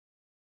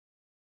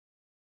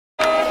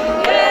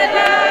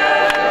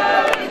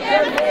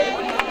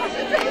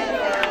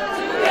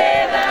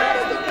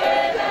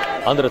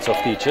Hundreds of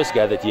teachers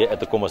gathered here at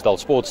the Kommersdal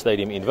Sports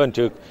Stadium in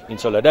Windhoek in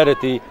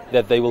solidarity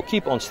that they will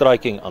keep on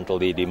striking until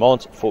their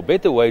demands for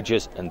better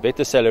wages and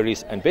better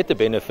salaries and better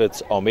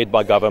benefits are met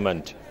by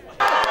government.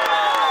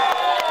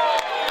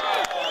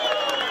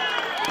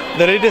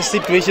 The latest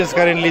situation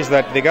currently is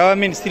that the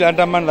government is still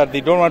undermined that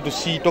they don't want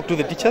to talk to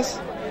the teachers.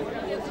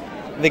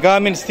 The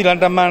government is still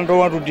undermined, don't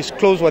want to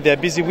disclose what they are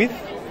busy with.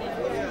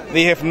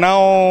 They have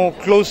now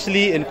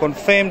closely and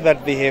confirmed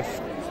that they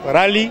have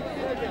rallied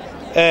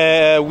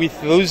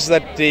with those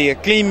that they are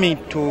claiming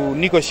to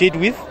negotiate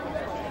with,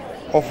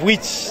 of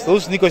which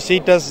those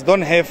negotiators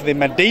don't have the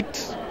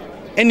mandate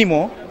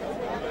anymore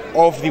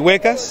of the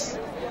workers,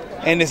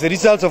 and as a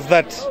result of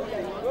that,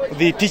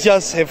 the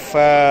teachers have,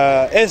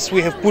 as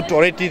we have put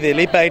already the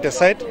Labour Act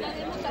aside,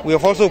 we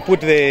have also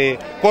put the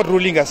court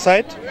ruling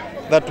aside,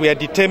 that we are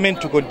determined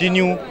to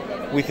continue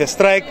with the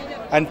strike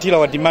until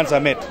our demands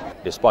are met.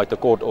 Despite the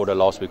court order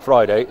last week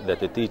Friday that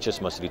the teachers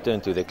must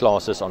return to their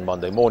classes on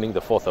Monday morning, the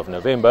 4th of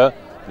November,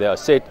 they are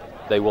said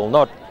they will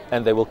not,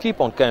 and they will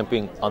keep on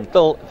camping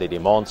until their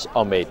demands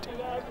are met.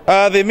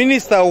 The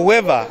minister,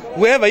 whoever,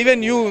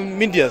 even you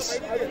medias,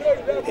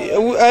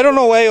 I don't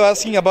know why you're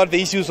asking about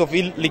the issues of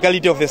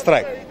illegality of the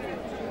strike.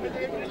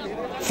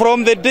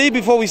 From the day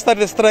before we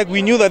started the strike,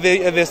 we knew that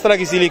the strike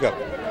is illegal.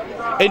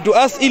 And to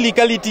us,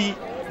 illegality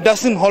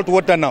doesn't hold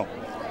water now.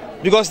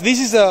 Because this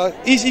is an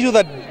issue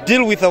that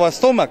deals with our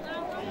stomach.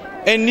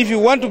 And if you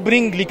want to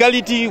bring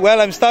legality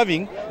while I'm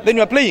starving, then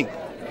you are playing.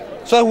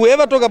 So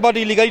whoever talk about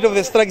the illegality of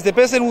the strike is the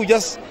person who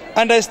just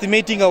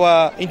underestimating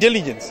our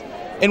intelligence.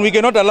 And we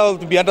cannot allow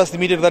it to be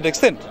underestimated to that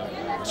extent.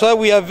 So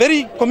we are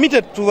very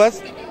committed to us.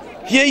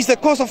 Here is the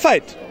cause of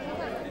fight.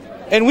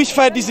 And which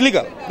fight is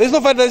legal? There is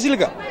no fight that is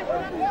illegal.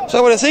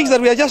 So what I'm saying is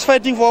that we are just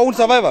fighting for our own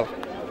survival.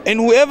 And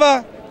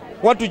whoever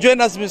want to join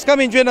us, must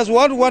come and join us. Who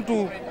want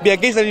to be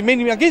against us,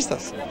 remain against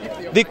us.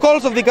 The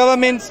calls of the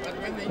governments,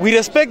 we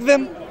respect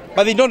them,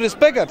 but they don't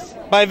respect us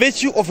by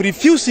virtue of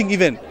refusing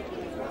even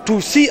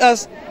to see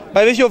us,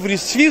 by virtue of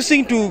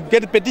refusing to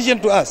get a petition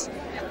to us.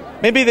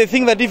 Maybe they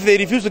think that if they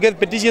refuse to get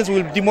petitions,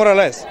 we will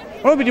demoralize.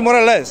 We won't be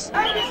demoralized.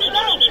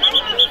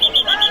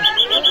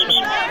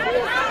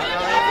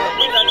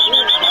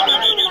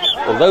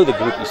 Although the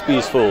group is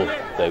peaceful,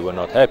 they were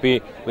not happy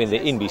when the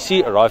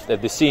NBC arrived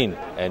at the scene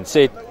and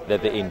said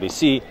that the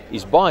NBC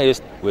is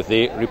biased with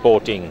their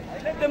reporting.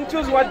 Let them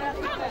choose what.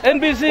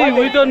 NBC,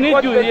 we don't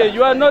need you here.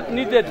 You are not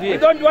needed here. We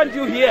don't want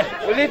you here.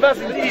 Leave us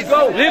in peace.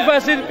 Leave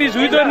us in peace.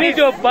 We don't need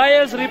your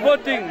biased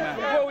reporting.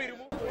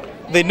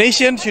 The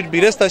nation should be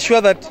rest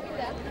assured that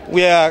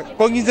we are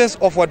cognizant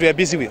of what we are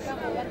busy with.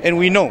 And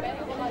we know.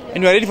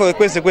 And we are ready for the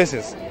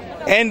consequences.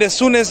 And as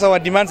soon as our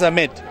demands are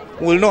met,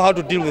 we will know how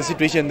to deal with the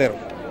situation there.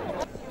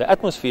 The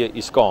atmosphere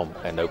is calm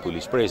and no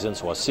police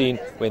presence was seen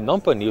when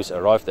NAMPA News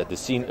arrived at the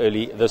scene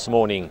early this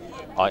morning.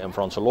 I am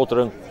Frans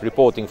Lottering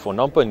reporting for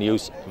NAMPA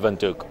News,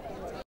 Windhoek.